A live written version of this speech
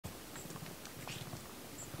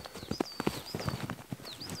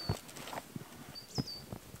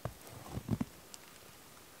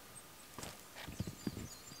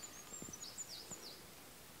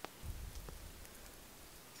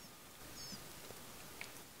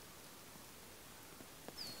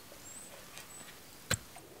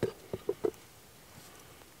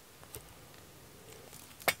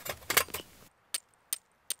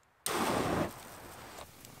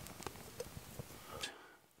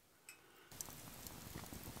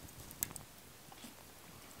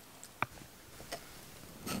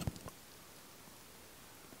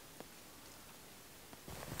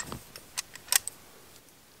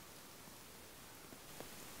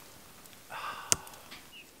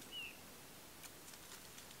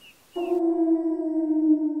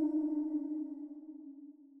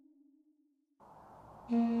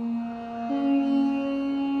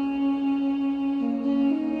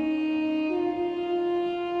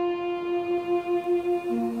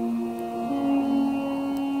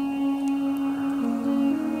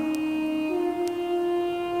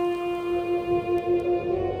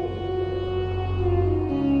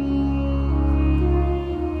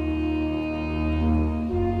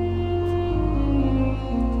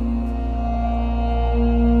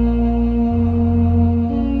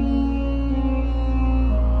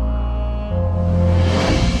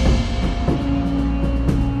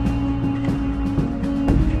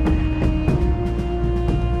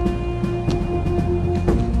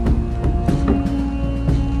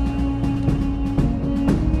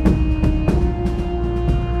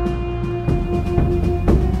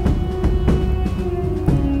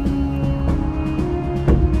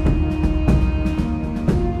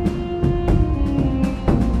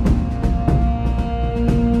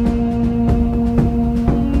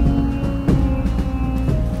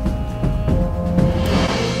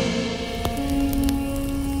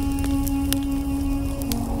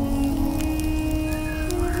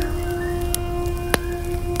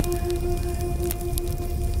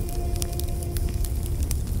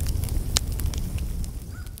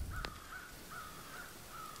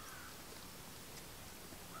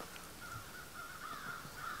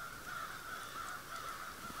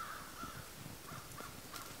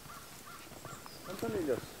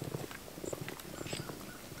Cornelius.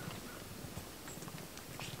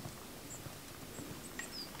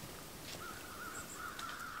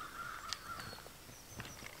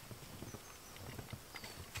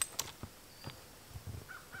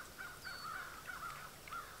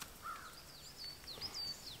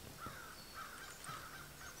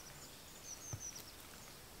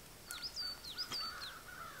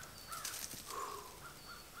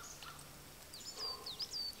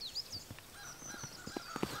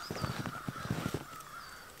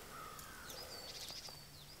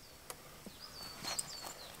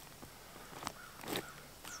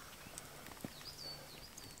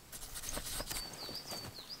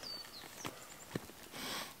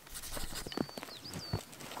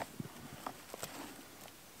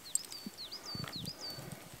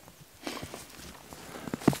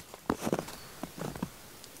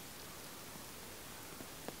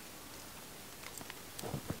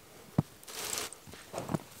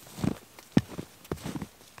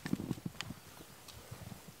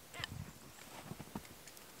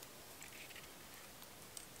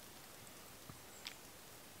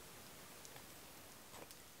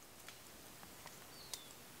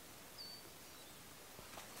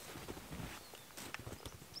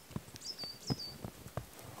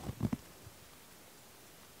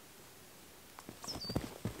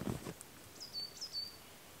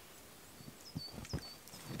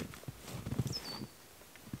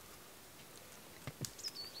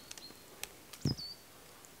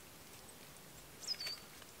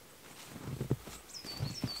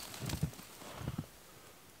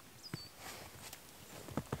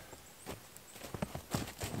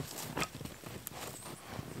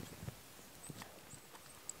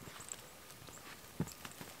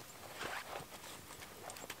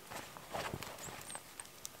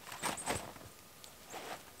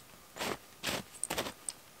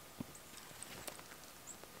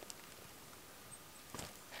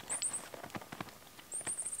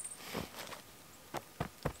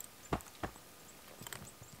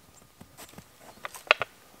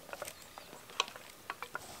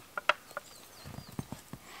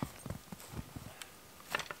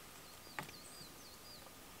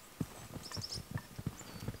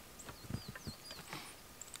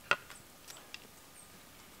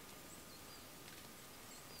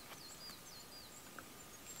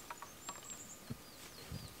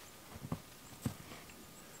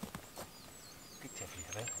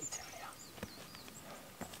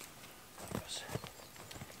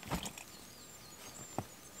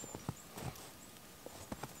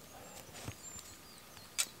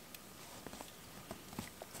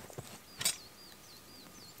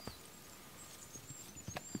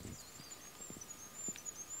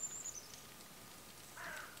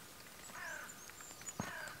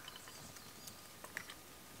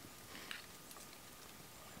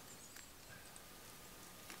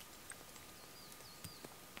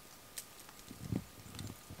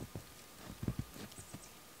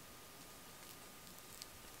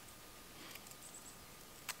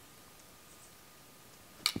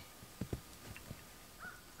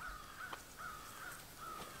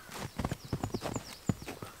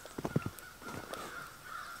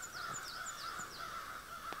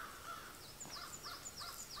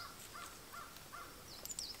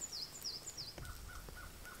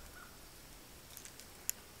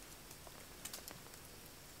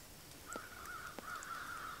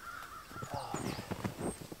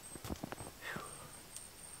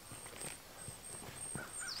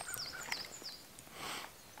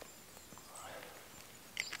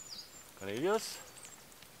 Cornelius.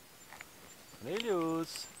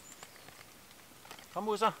 Cornelius. Kom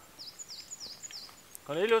ud så.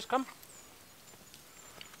 Cornelius, kom.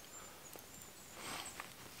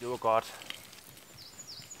 Det var godt.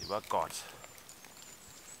 Det var godt.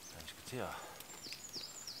 Ja, vi skal til at...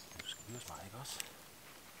 Nu skal vi jo smart, ikke også?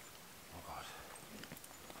 Det var godt.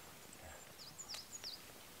 Ja.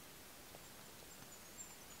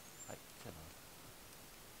 Nej, tag noget.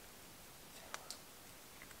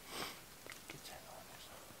 Tag noget nu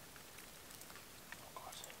så. Det var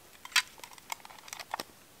godt.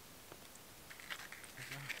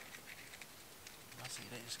 Lad os se, i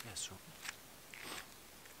dag skal jeg have suppe.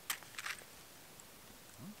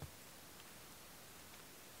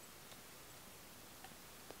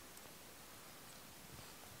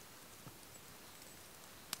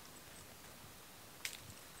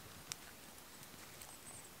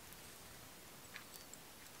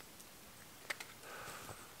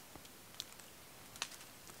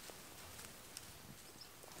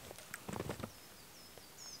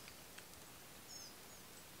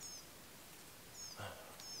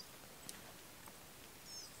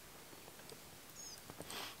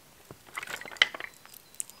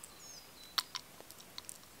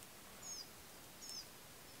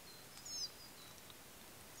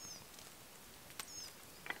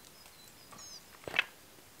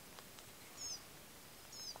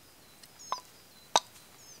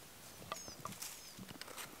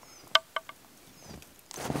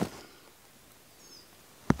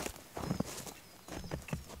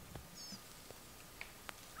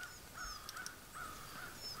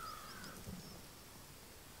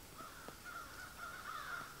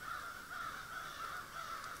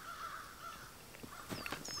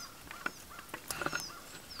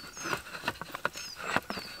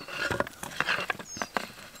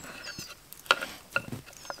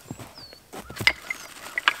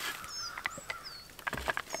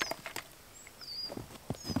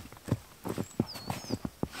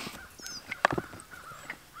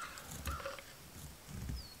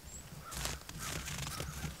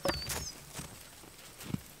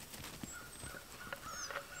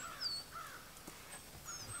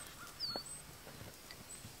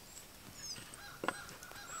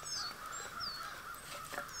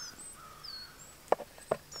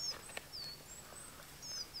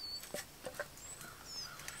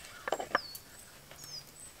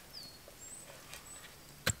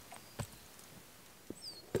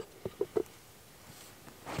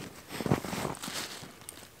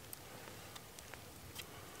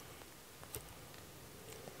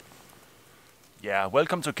 Yeah,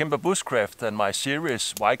 welcome to PNW Bushcraft and my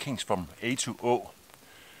series Vikings from A to O.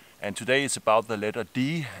 And today it's about the letter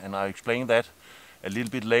D, and I'll explain that a little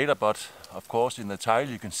bit later, but of course in the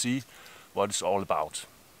title you can see what it's all about.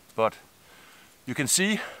 But you can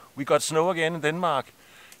see we got snow again in Denmark.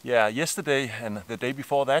 Yeah, yesterday and the day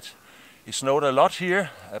before that it snowed a lot here,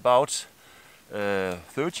 about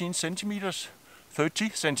 30 centimeters,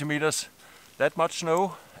 that much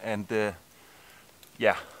snow. And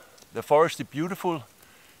yeah, the forest is beautiful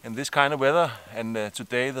in this kind of weather, and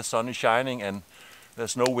today the sun is shining and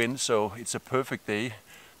there's no wind, so it's a perfect day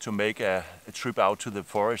to make a trip out to the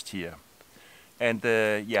forest here. And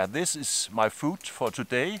yeah, this is my food for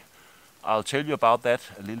today. I'll tell you about that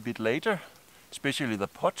a little bit later, especially the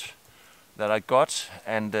pot that I got,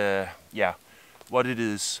 and yeah, what it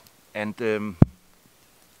is. And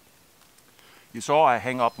you saw I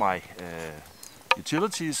hang up my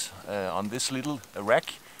utilities on this little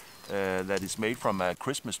rack that is made from a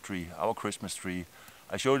Christmas tree, our Christmas tree.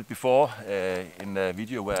 I showed it before in a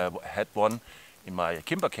video where I had one in my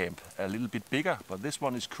Cimbrer camp, a little bit bigger, but this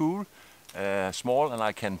one is cool, small, and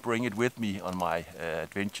I can bring it with me on my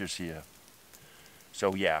adventures here.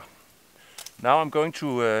 So yeah, now I'm going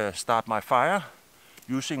to start my fire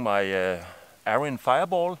using my Iron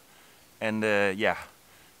fireball and yeah,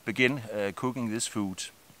 begin cooking this food.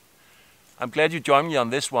 I'm glad you joined me on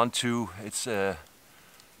this one too. It's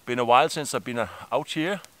been a while since I've been out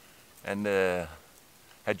here and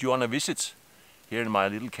had you on a visit here in my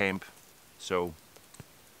little camp. So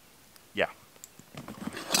yeah.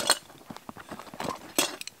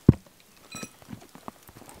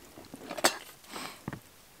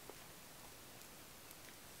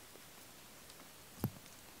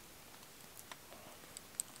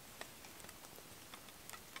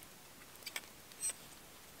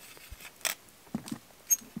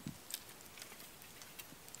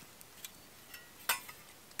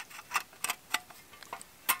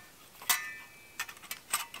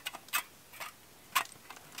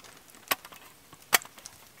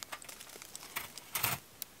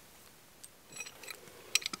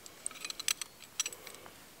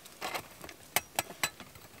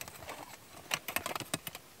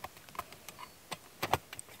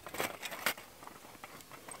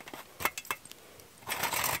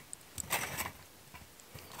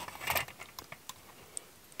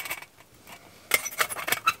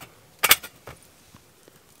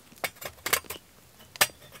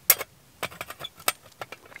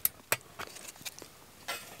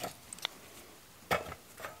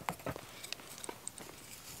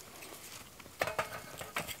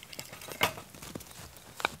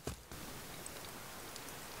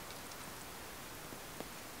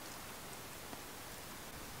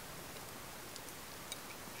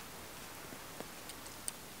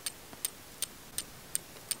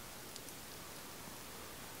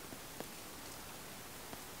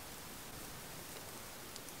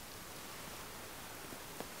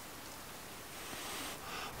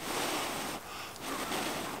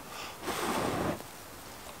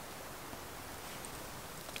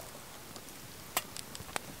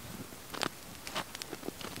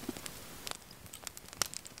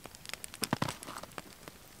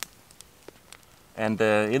 And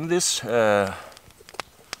in this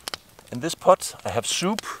pot I have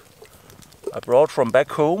soup I brought from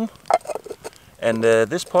back home, and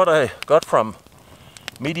this pot I got from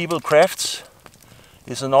Medieval Crafts.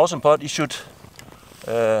 It's an awesome pot. You should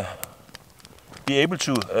be able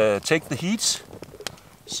to take the heat.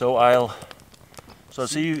 So I'll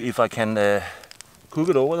see if I can cook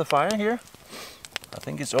it over the fire here. I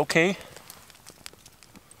think it's okay.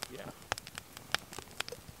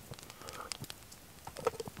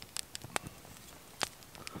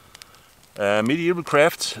 Medieval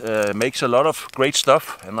Craft makes a lot of great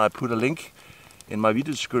stuff, and I put a link in my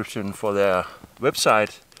video description for their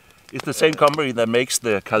website. It's the same company that makes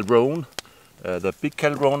the caldron, the big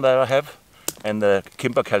caldron that I have, and the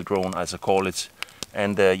Cimbrer caldron as I call it.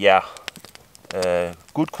 And yeah,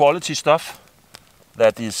 good quality stuff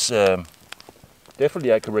that is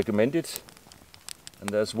definitely I can recommend it. And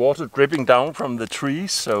there's water dripping down from the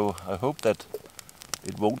trees, so I hope that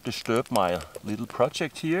it won't disturb my little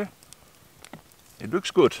project here. It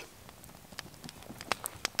looks good.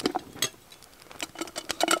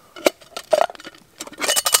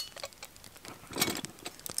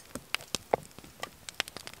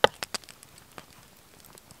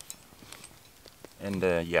 And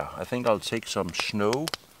yeah, I think I'll take some snow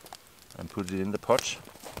and put it in the pot.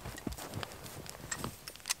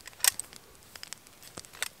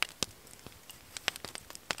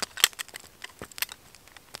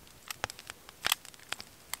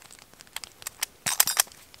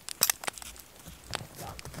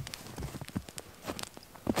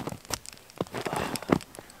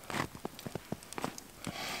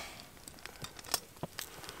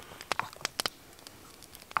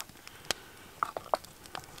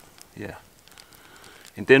 Yeah.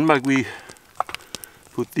 In Denmark we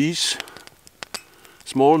put these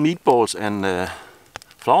small meatballs and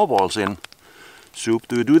flower balls in soup.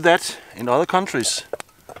 Do you do that in other countries?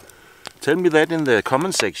 Tell me that in the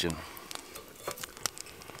comment section.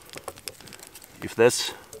 If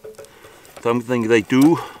that's something they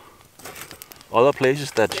do other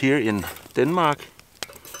places that here in Denmark.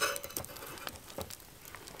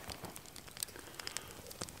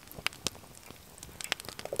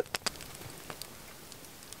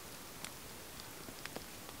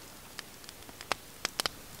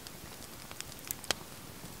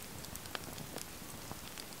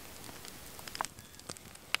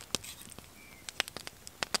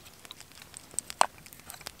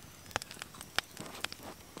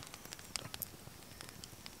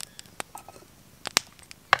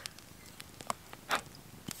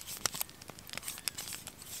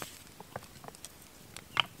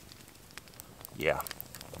 Yeah,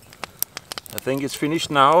 I think it's finished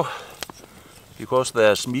now because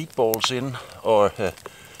there's meatballs in, or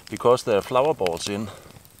because there are flower balls in.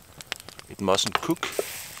 It mustn't cook.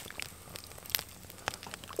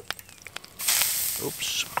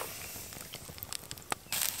 Oops.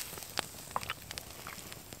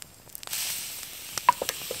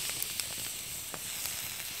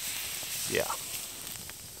 Yeah,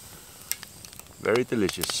 very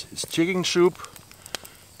delicious. It's chicken soup.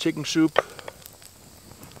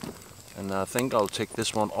 And I think I'll take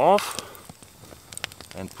this one off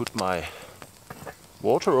and put my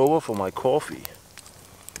water over for my coffee.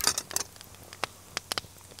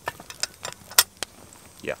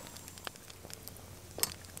 Yeah.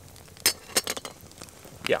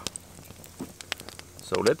 Yeah.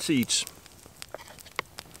 So let's eat.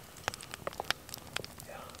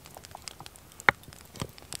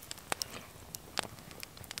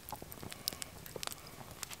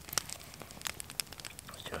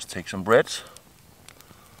 Just take some bread.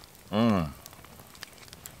 And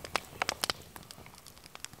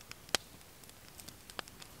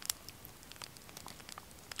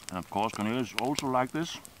of course Cornelius also like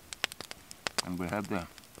this. And we have the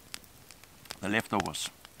leftovers.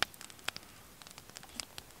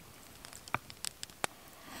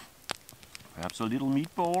 Perhaps a little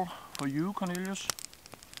meatball for you, Cornelius.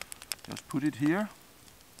 Just put it here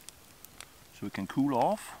so it can cool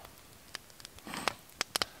off.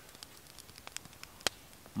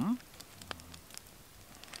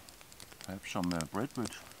 Have some bread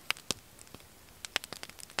with.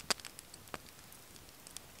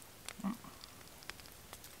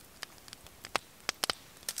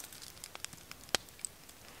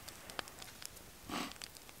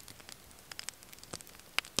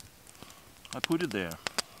 I put it there.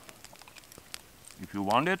 If you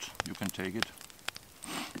want it, you can take it.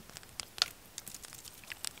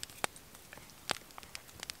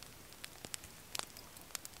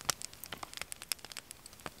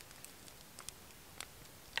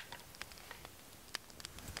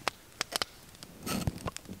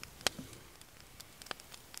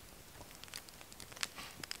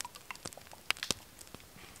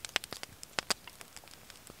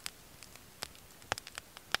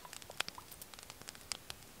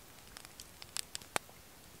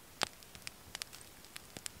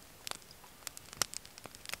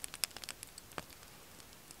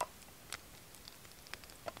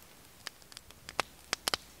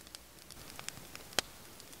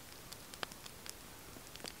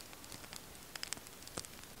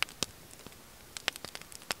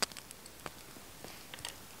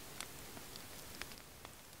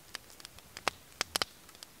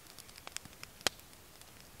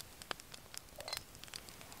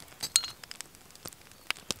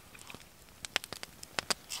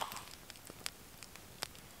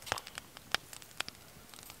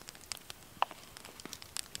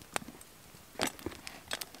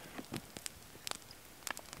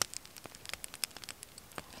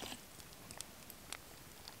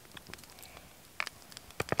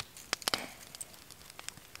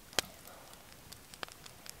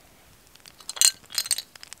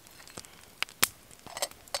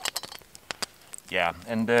 Yeah,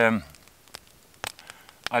 and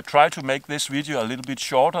I try to make this video a little bit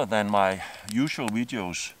shorter than my usual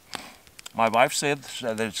videos. My wife said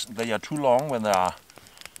that they are too long when they are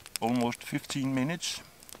almost 15 minutes.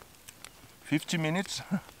 50 minutes.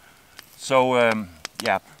 So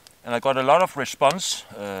yeah, and I got a lot of response,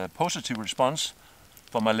 positive response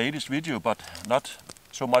for my latest video, but not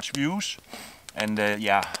so much views. And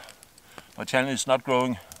yeah, my channel is not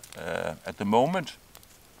growing at the moment.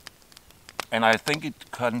 And I think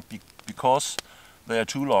it can be because they are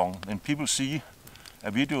too long. When people see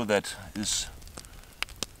a video that is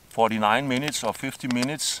 49 minutes or 50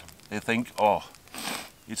 minutes, they think, oh,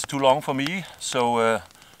 it's too long for me, so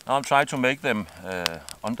I'll try to make them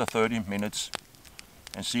under 30 minutes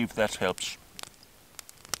and see if that helps.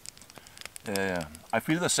 I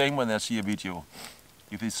feel the same when I see a video.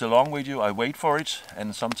 If it's a long video, I wait for it,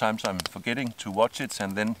 and sometimes I'm forgetting to watch it,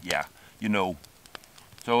 and then, yeah, you know.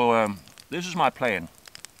 So this is my plan.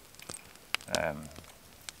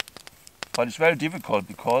 But it's very difficult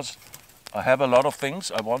because I have a lot of things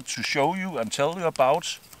I want to show you and tell you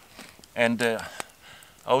about, and I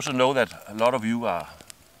also know that a lot of you are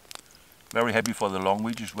very happy for the long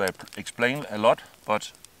videos where I explain a lot,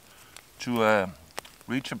 but to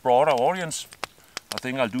reach a broader audience, I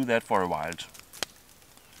think I'll do that for a while,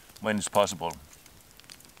 when it's possible.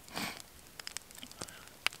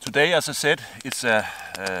 Today, as I said, it's a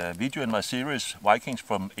video in my series Vikings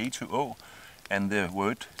from A to O, and the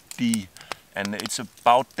word D, and it's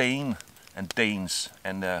about Dane and Danes.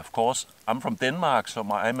 And of course, I'm from Denmark, so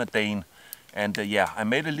I'm a Dane. And yeah, I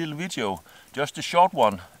made a little video, just a short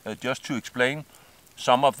one, just to explain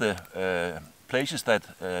some of the places that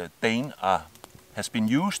Dane has been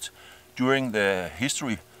used during the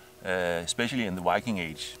history, especially in the Viking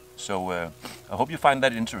Age. So I hope you find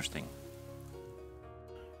that interesting.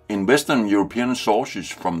 In Western European sources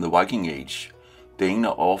from the Viking Age, Dane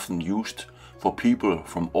are often used for people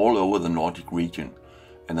from all over the Nordic region,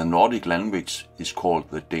 and the Nordic language is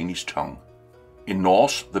called the Danish tongue. In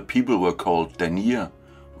Norse, the people were called Danir,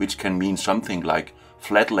 which can mean something like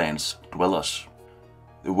flatlands dwellers.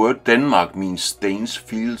 The word Denmark means Danes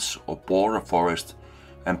fields or border forest,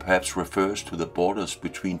 and perhaps refers to the borders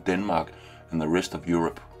between Denmark and the rest of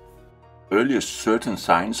Europe. Earliest certain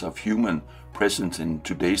signs of human presence in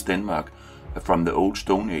today's Denmark are from the Old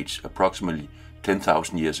Stone Age, approximately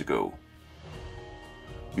 10,000 years ago.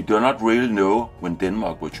 We do not really know when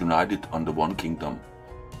Denmark was united under one kingdom,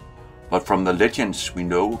 but from the legends we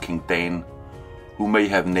know King Dan, who may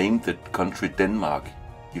have named the country Denmark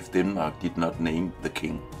if Denmark did not name the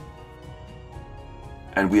king.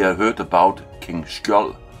 And we have heard about King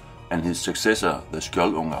Skjold and his successor, the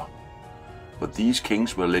Skjoldunger. But these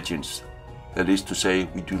kings were legends, that is to say,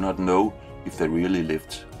 we do not know if they really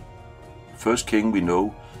lived. The first king we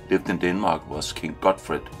know lived in Denmark was King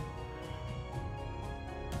Godfred.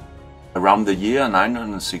 Around the year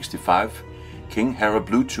 965, King Harald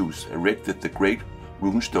Bluetooth erected the great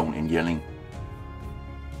runestone in Jelling.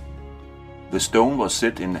 The stone was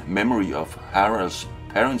set in memory of Harald's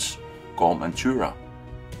parents, Gorm and Thyra.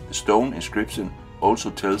 The stone inscription also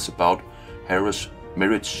tells about Harald's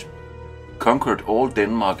marriage, conquered all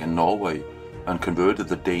Denmark and Norway, and converted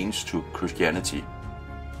the Danes to Christianity.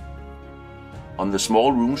 On the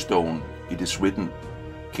small runestone it is written,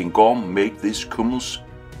 King Gorm made these kummels,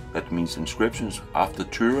 that means inscriptions, after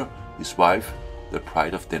Thyra, his wife, the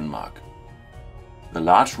pride of Denmark. The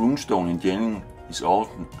large runestone in Jelling is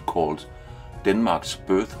often called Denmark's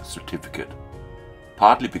birth certificate,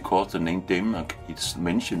 partly because the name Denmark is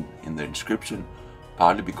mentioned in the inscription,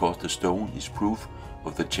 partly because the stone is proof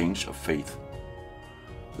of the change of faith.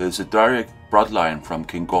 There is a direct bloodline from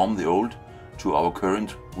King Gorm the Old to our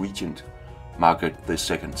current regent, Margaret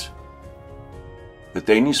II. The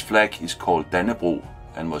Danish flag is called Dannebrog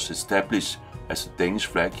and was established as a Danish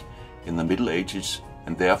flag in the Middle Ages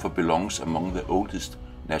and therefore belongs among the oldest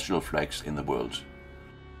national flags in the world.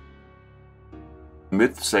 The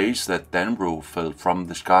myth says that Dannebrog fell from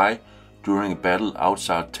the sky during a battle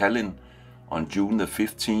outside Tallinn on June the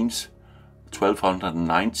 15th,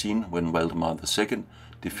 1219, when Valdemar II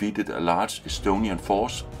defeated a large Estonian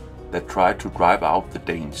force that tried to drive out the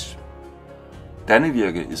Danes.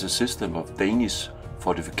 Dannevirke is a system of Danish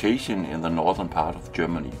fortification in the northern part of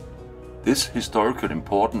Germany. This historically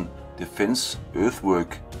important defense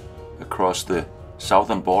earthwork across the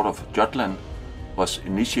southern border of Jutland was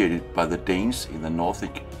initiated by the Danes in the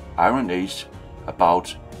Nordic Iron Age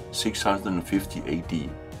about 650 AD.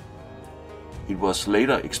 It was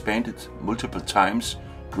later expanded multiple times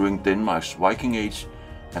during Denmark's Viking Age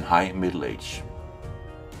and High Middle Age.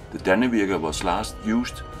 The Dannevirke was last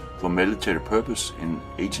used for military purpose in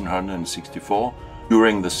 1864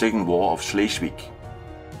 during the Second War of Schleswig.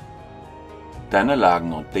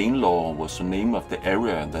 Dannelagen or Danelaw was the name of the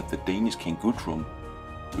area that the Danish King Guthrum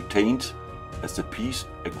retained as the peace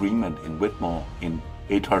agreement in Wedmore in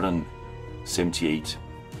 878.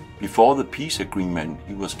 Before the peace agreement,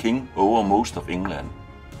 he was king over most of England.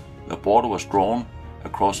 The border was drawn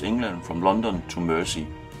across England from London to Mersey.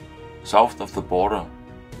 South of the border,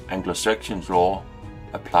 Anglo-Saxon law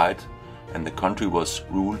applied and the country was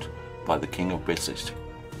ruled by the King of Wessex.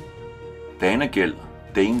 Danegeld,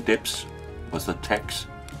 Dane debts, was the tax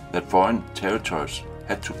that foreign territories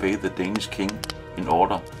had to pay the Danish king in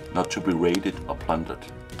order not to be raided or plundered.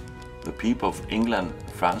 The people of England and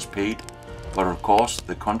France paid, but of course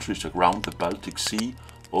the countries around the Baltic Sea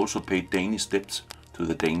also paid Danish debts to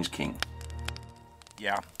the Danish king.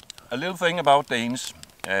 Yeah, a little thing about Danes.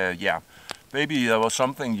 Yeah, maybe there was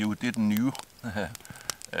something you didn't knew,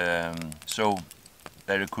 so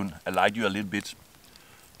that it could enlighten you a little bit.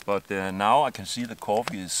 But now I can see the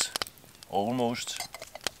coffee is almost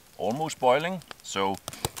boiling. So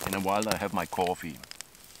in a while I have my coffee.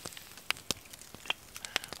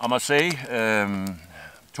 I must say,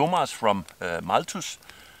 Thomas from Malthus,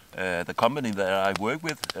 the company that I work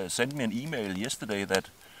with, sent me an email yesterday that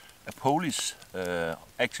a Polish,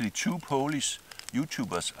 actually 2 Polish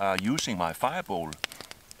YouTubers are using my fireball,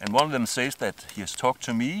 and one of them says that he has talked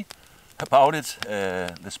to me about it,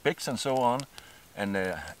 the specs and so on, and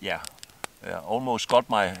almost got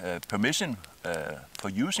my permission for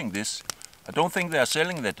using this. I don't think they are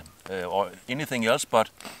selling that or anything else, but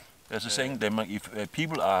there's a saying in Denmark, if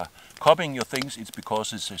people are copying your things, it's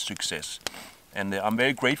because it's a success. And I'm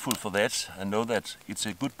very grateful for that. I know that it's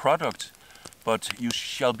a good product, but you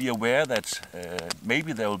shall be aware that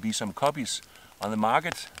maybe there will be some copies on the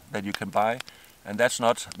market that you can buy, and that's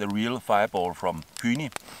not the real fireball from Kyni,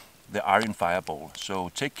 the iron fireball. So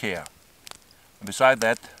take care. And beside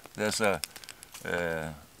that, there's a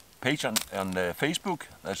page on Facebook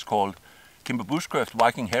that's called Cimbrer Bushcraft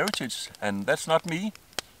Viking Heritage, and that's not me.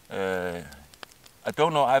 I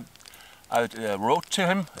don't know, I wrote to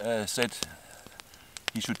him, said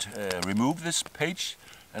he should remove this page,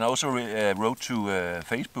 and I also wrote to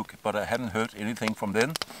Facebook, but I hadn't heard anything from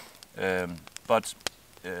them. But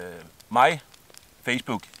my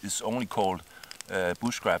Facebook is only called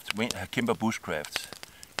Bushcraft, Cimbrer Bushcraft.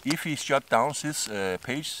 If he shut down this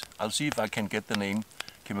page, I'll see if I can get the name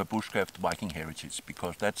Cimbrer Bushcraft Viking Heritage,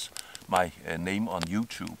 because that's my name on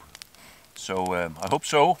YouTube. So I hope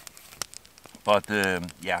so, but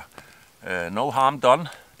no harm done.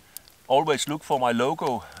 Always look for my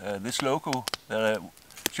logo, this logo that I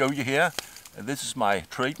show you here. This is my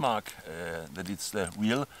trademark, that it's the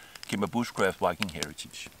real Cimbrer Bushcraft Viking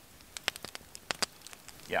Heritage.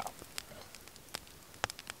 Yeah.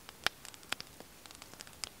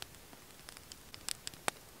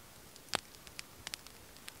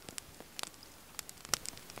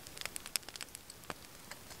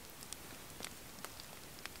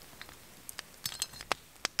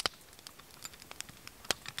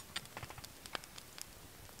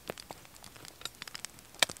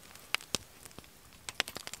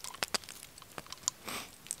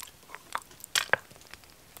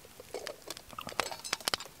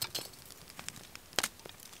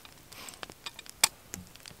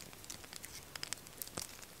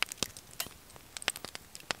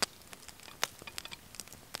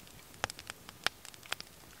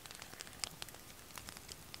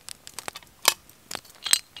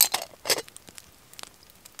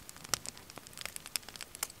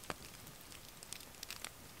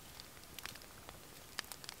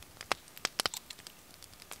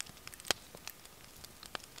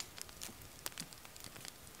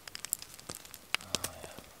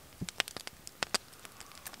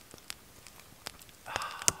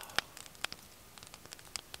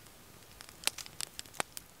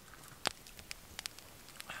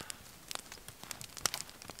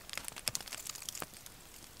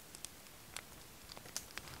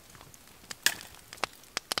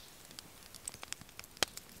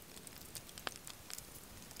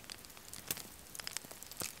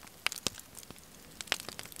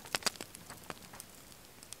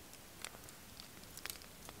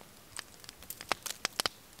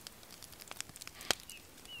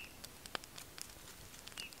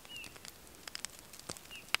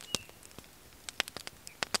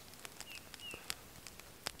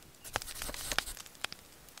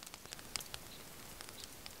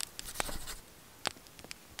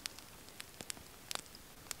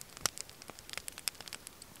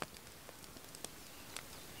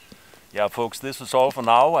 Yeah, folks, this is all for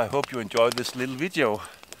now. I hope you enjoyed this little video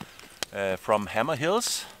from Hammer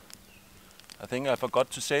Hills. I think I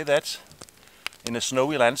forgot to say that. In a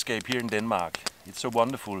snowy landscape here in Denmark. It's so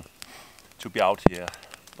wonderful to be out here.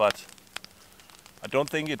 But I don't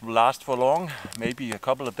think it will last for long. Maybe a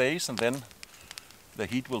couple of days, and then the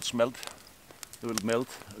heat will melt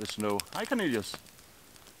the snow. Hi, Cornelius.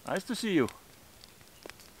 Nice to see you.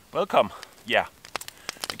 Welcome. Yeah.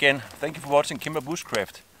 Again, thank you for watching Cimbrer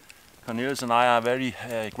Bushcraft. Cornelius and I are very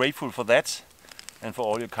grateful for that and for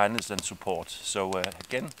all your kindness and support. So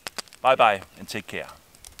again, bye bye and take care.